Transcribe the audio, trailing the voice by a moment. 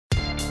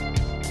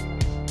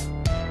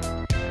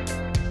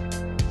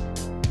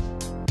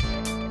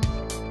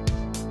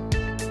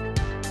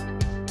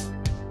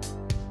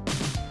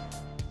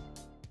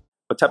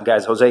What's up,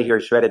 guys? Jose here,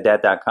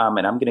 shreddeddad.com,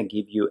 and I'm going to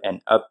give you an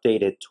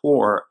updated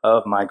tour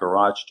of my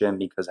garage gym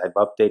because I've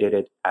updated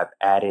it. I've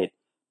added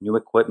new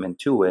equipment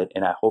to it,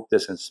 and I hope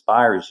this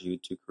inspires you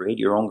to create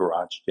your own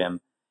garage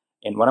gym.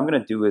 And what I'm going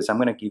to do is I'm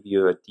going to give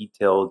you a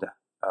detailed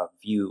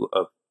view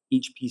of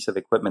each piece of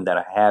equipment that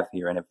I have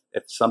here. And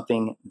if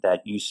something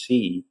that you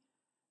see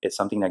is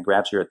something that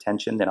grabs your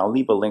attention, then I'll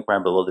leave a link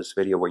right below this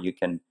video where you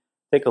can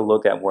take a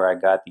look at where I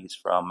got these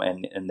from.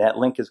 And that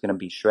link is going to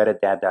be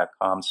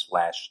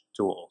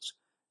shreddeddad.com/tools.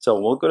 So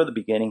we'll go to the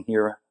beginning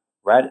here.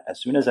 Right as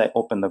soon as I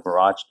open the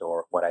garage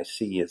door, what I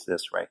see is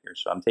this right here.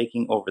 So I'm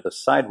taking over the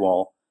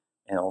sidewall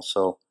and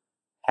also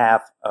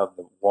half of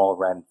the wall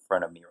right in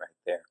front of me right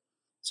there.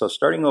 So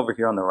starting over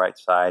here on the right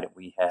side,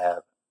 we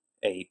have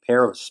a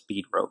pair of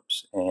speed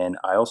ropes. And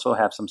I also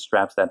have some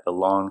straps that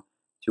belong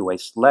to a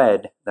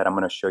sled that I'm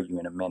going to show you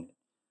in a minute.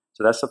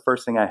 So that's the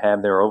first thing I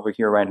have there. Over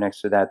here right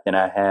next to that, then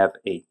I have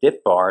a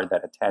dip bar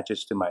that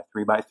attaches to my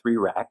 3x3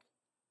 rack.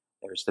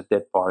 There's the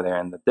dip bar there,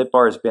 and the dip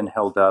bar has been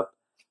held up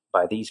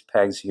by these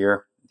pegs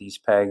here. These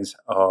pegs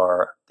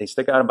they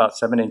stick out about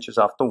 7 inches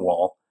off the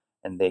wall,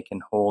 and they can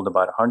hold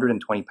about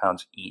 120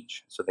 pounds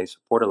each. So they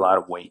support a lot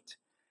of weight.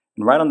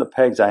 And right on the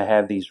pegs, I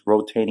have these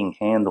rotating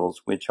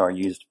handles, which are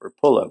used for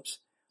pull-ups.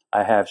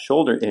 I have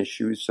shoulder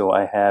issues, so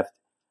I have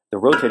the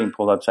rotating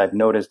pull-ups I've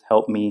noticed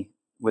help me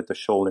with the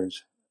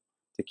shoulders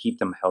to keep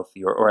them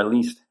healthy, or at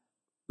least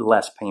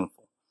less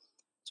painful.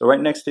 So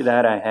right next to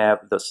that, I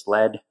have the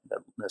sled.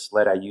 The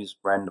sled I use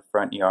right in the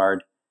front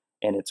yard,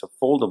 and it's a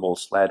foldable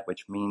sled,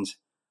 which means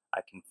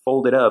I can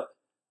fold it up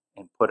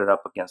and put it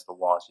up against the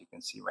wall, as you can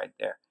see right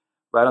there.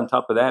 Right on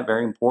top of that,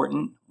 very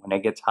important, when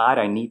it gets hot,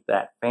 I need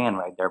that fan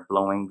right there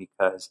blowing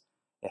because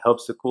it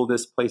helps to cool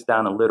this place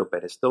down a little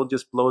bit. It still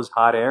just blows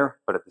hot air,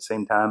 but at the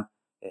same time,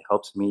 it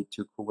helps me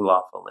to cool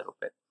off a little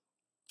bit.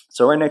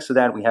 So right next to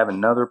that, we have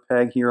another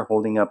peg here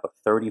holding up a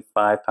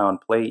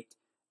 35-pound plate.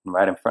 And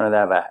right in front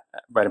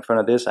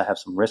of this, I have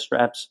some wrist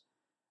straps.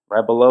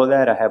 Right below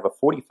that, I have a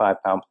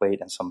 45-pound plate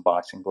and some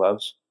boxing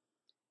gloves.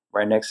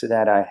 Right next to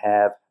that, I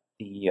have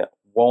the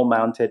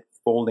wall-mounted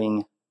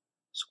folding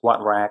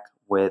squat rack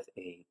with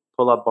a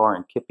pull-up bar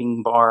and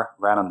kipping bar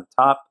right on the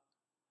top.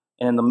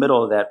 And in the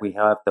middle of that, we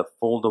have the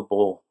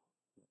foldable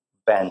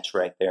bench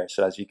right there.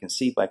 So as you can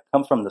see, if I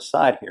come from the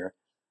side here,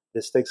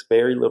 this takes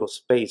very little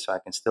space, so I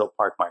can still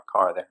park my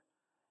car there.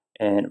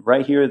 And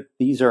right here,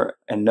 these are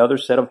another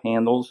set of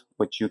handles,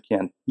 which you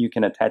can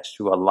attach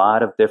to a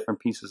lot of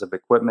different pieces of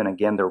equipment.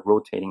 Again, they're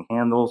rotating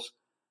handles.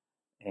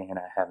 And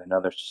I have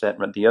another set,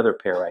 the other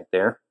pair right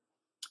there.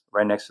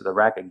 Right next to the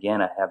rack,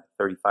 again, I have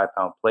the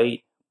 35-pound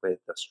plate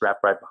with a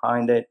strap right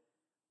behind it.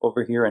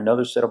 Over here,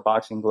 another set of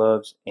boxing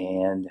gloves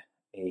and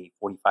a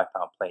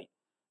 45-pound plate.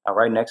 Now,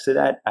 right next to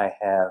that, I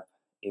have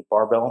a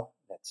barbell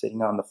that's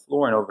sitting on the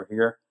floor, and over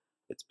here,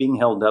 it's being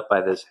held up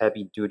by this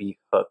heavy-duty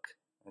hook.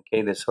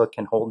 Okay, this hook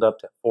can hold up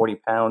to 40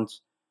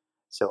 pounds,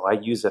 so I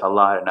use it a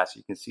lot, and as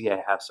you can see,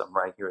 I have some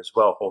right here as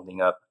well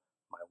holding up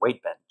my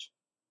weight bench.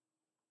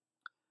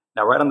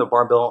 Now, right on the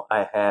barbell,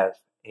 I have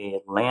a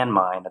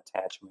landmine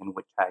attachment,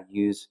 which I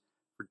use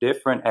for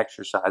different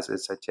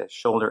exercises, such as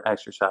shoulder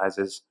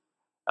exercises,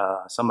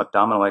 some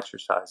abdominal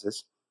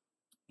exercises.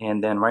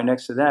 And then right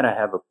next to that, I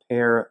have a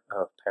pair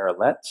of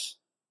parallettes.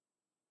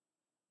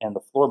 And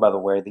the floor, by the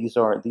way, these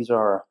are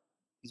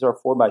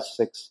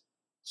 4x6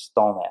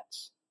 stall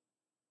mats.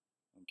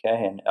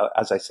 Okay, and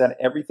as I said,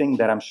 everything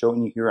that I'm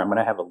showing you here, I'm going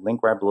to have a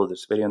link right below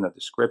this video in the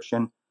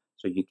description,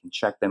 so you can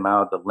check them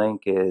out. The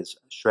link is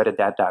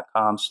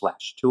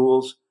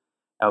shreddeddad.com/tools.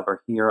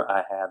 Over here,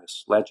 I have a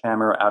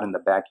sledgehammer out in the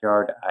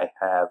backyard. I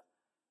have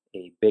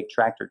a big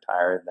tractor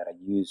tire that I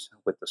use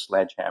with the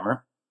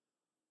sledgehammer.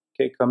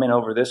 Okay, coming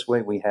over this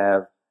way, we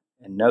have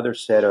another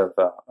set of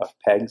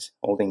pegs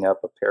holding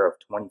up a pair of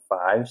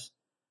 25s.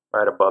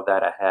 Right above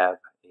that, I have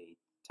a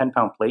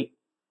 10-pound plate.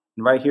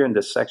 And right here in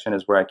this section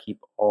is where I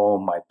keep all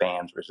my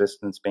bands,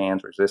 resistance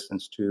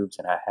tubes,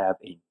 and I have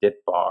a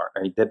dip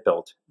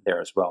belt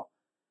there as well.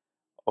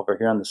 Over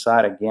here on the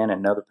side, again,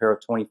 another pair of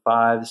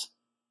 25s,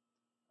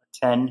 a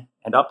 10,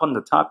 and up on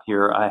the top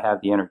here, I have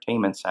the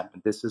entertainment center.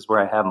 This is where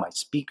I have my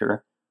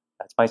speaker.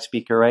 That's my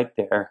speaker right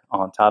there.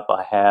 On top,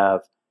 I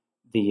have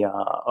the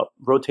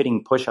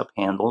rotating push-up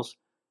handles.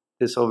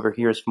 This over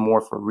here is more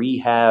for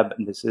rehab.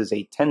 This is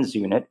a TENS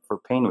unit for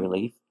pain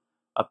relief.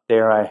 Up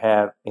there, I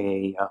have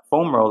a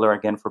foam roller,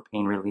 again, for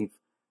pain relief.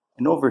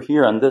 And over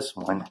here on this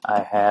one,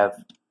 I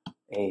have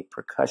a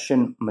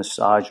percussion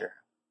massager.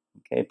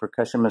 Okay,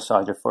 percussion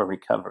massager for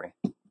recovery.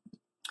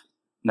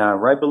 Now,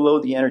 right below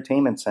the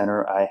entertainment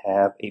center, I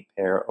have a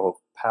pair of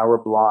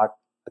PowerBlock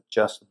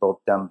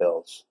adjustable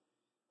dumbbells.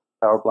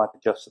 PowerBlock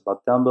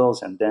adjustable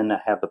dumbbells, and then I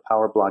have the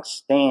PowerBlock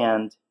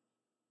stand.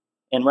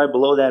 And right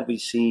below that, we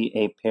see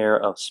a pair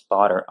of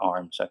spotter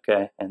arms,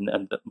 okay?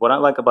 And what I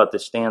like about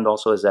this stand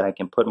also is that I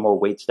can put more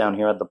weights down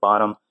here at the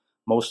bottom.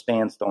 Most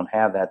stands don't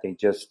have that. They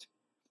just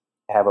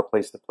have a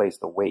place to place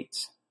the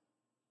weights.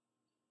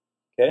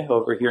 Okay,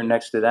 over here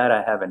next to that,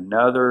 I have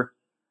another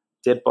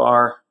dip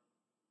bar.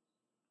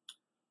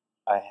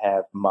 I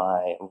have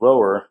my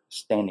rower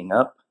standing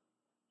up.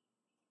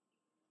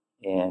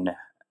 And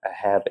I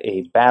have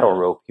a battle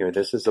rope here.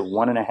 This is a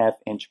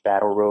 1.5-inch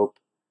battle rope.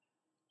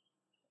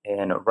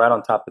 And right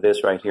on top of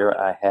this right here,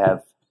 I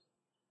have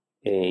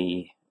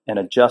an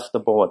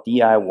adjustable, a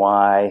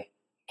DIY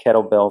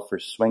kettlebell for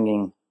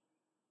swinging,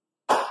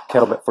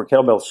 for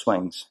kettlebell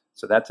swings.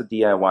 So that's a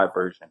DIY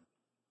version.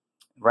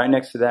 Right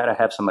next to that, I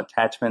have some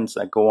attachments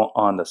that go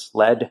on the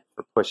sled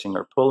for pushing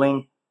or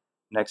pulling.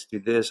 Next to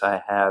this,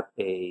 I have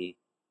a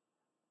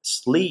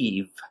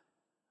sleeve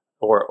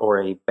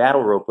or a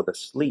battle rope with a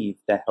sleeve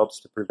that helps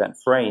to prevent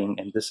fraying.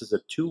 And this is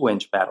a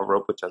 2-inch battle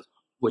rope,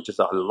 which is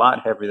a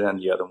lot heavier than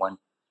the other one.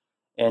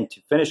 And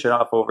to finish it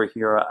off over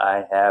here,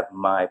 I have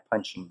my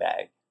punching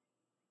bag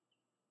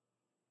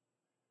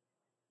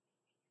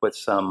with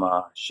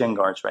some shin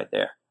guards right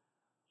there.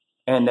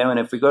 And then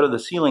if we go to the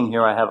ceiling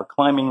here, I have a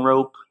climbing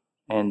rope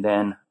and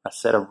then a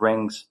set of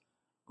rings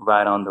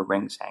right on the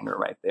rings hanger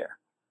right there.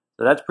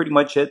 So that's pretty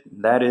much it.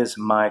 That is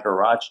my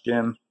garage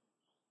gym.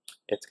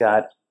 It's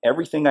got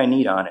everything I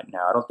need on it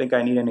now. I don't think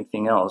I need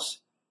anything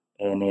else.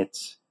 And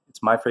it's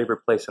my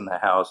favorite place in the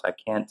house. I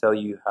can't tell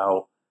you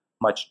how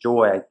much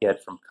joy I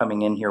get from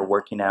coming in here,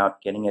 working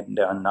out, getting it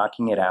done,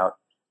 knocking it out,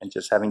 and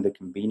just having the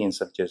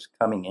convenience of just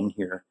coming in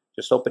here,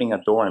 just opening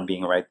a door and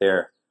being right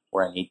there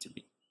where I need to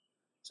be.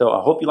 So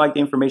I hope you like the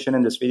information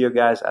in this video,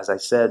 guys. As I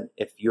said,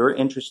 if you're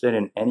interested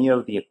in any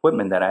of the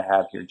equipment that I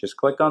have here, just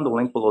click on the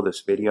link below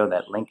this video.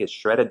 That link is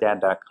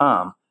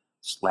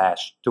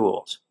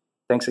shreddedad.com/tools.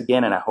 Thanks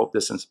again, and I hope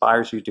this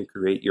inspires you to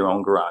create your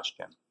own garage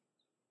gym.